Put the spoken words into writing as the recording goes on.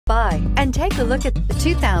by and take a look at the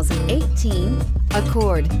 2018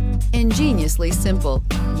 Accord. Ingeniously simple,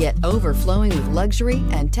 yet overflowing with luxury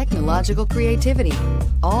and technological creativity.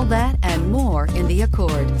 All that and more in the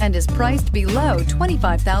Accord, and is priced below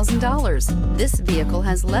 $25,000. This vehicle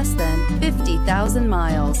has less than 50,000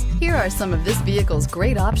 miles. Here are some of this vehicle's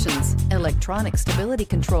great options: electronic stability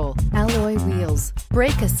control, alloy wheels,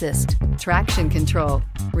 brake assist, traction control,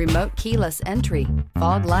 remote keyless entry,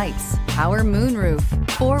 fog lights, power moonroof,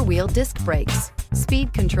 four-wheel disc brakes,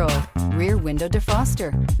 speed control, rear window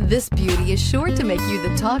defroster. This beauty is sure to make you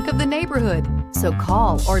the talk of the neighborhood. So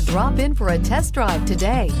call or drop in for a test drive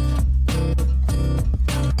today.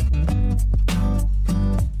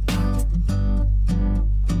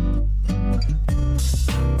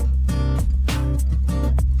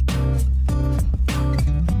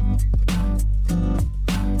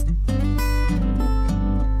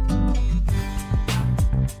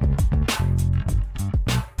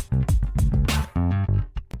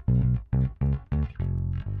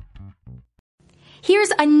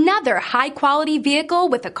 Here's another high-quality vehicle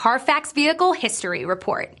with a Carfax Vehicle History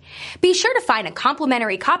Report. Be sure to find a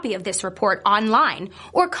complimentary copy of this report online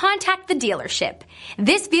or contact the dealership.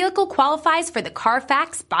 This vehicle qualifies for the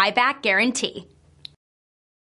Carfax Buyback Guarantee.